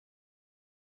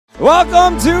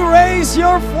Welcome to Raise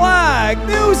Your Flag.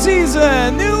 New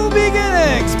season, new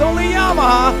beginnings. Only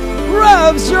Yamaha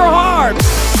revs your heart.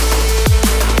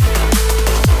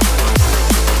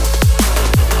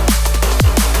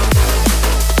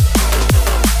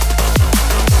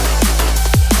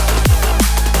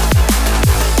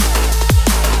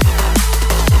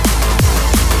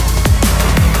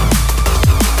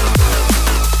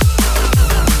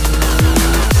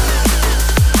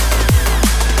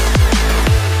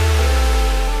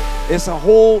 It's a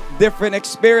whole different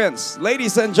experience.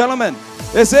 Ladies and gentlemen,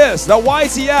 this is the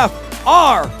YCF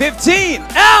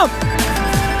R15M.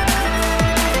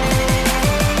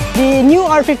 The new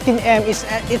R15M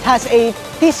has a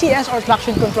TCS or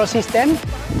traction control system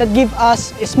that gives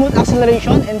us a smooth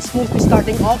acceleration and smooth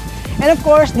starting off. And of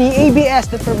course, the ABS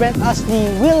that prevents us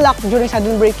the wheel lock during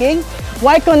sudden braking.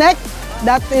 Y-Connect,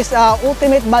 that is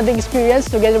ultimate bonding experience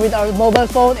together with our mobile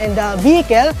phone and the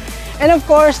vehicle. And of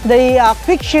course, the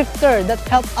quick shifter that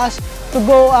helps us to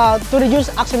go to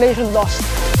reduce acceleration loss.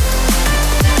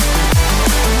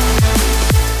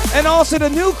 And also the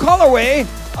new colorway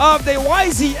of the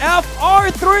YZF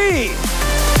R3.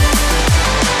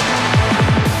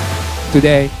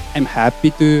 Today, I'm happy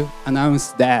to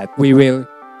announce that we will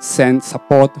send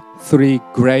support 3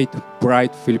 great,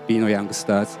 bright Filipino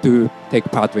youngsters to take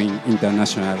part in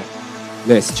international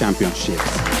race championships.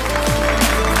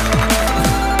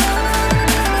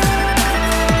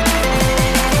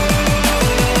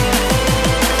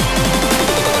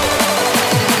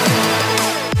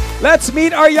 Let's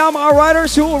meet our Yamaha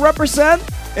riders who will represent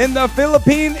in the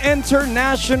Philippine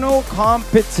International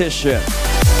Competition.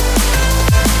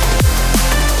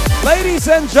 Ladies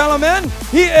and gentlemen,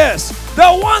 he is the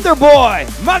Wonder Boy,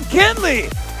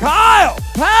 McKinley Kyle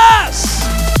Pass.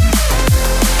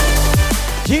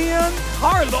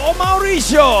 Giancarlo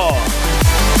Mauricio.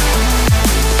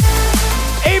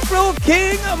 April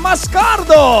King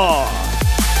Mascardo.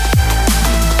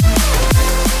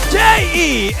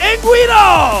 J.E.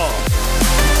 Enguido!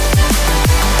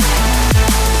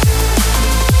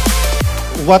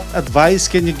 What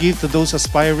advice can you give to those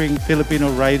aspiring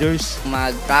Filipino riders?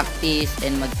 Mag-practice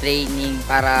and mag-training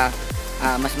para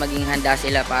mas maging handa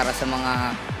sila para sa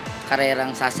mga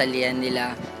karerang sasalian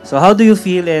nila. So how do you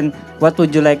feel and what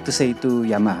would you like to say to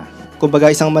Yamaha?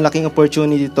 Kumbaga isang malaking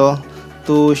opportunity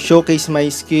to showcase my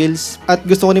skills at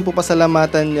gusto ko rin po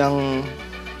pasalamatan yung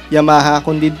Yamaha,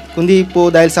 kundi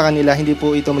po dahil sa kanila, hindi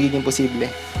po ito magiging posible.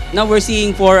 Now we're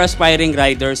seeing 4 aspiring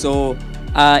riders, so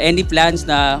any plans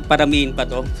na paramihin pa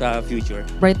to sa future?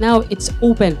 Right now, it's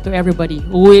open to everybody.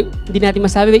 Hindi natin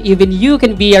masabi, even you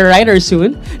can be a rider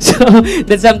soon. So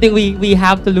that's something we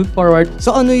have to look forward.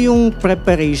 So ano yung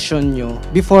preparation nyo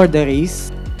before the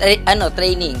race?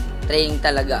 Training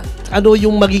talaga. Ano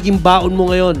yung magiging baon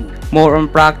mo ngayon? More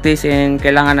on practice and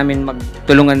kailangan namin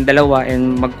magtulungan dalawa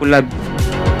and mag-collab.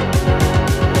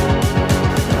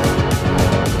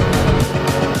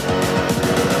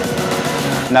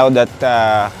 Now that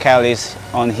Kyle is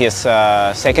on his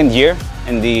second year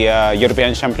in the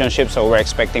European Championship, so we're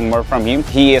expecting more from him.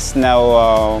 He is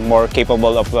now more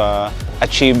capable of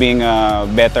achieving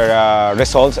better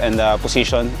results and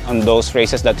position on those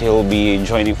races that he'll be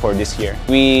joining for this year.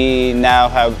 We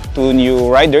now have 2 new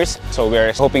riders, so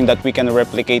we're hoping that we can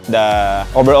replicate the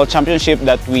overall championship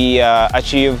that we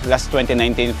achieved last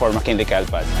 2019 for McKinley Kyle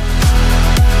Pass.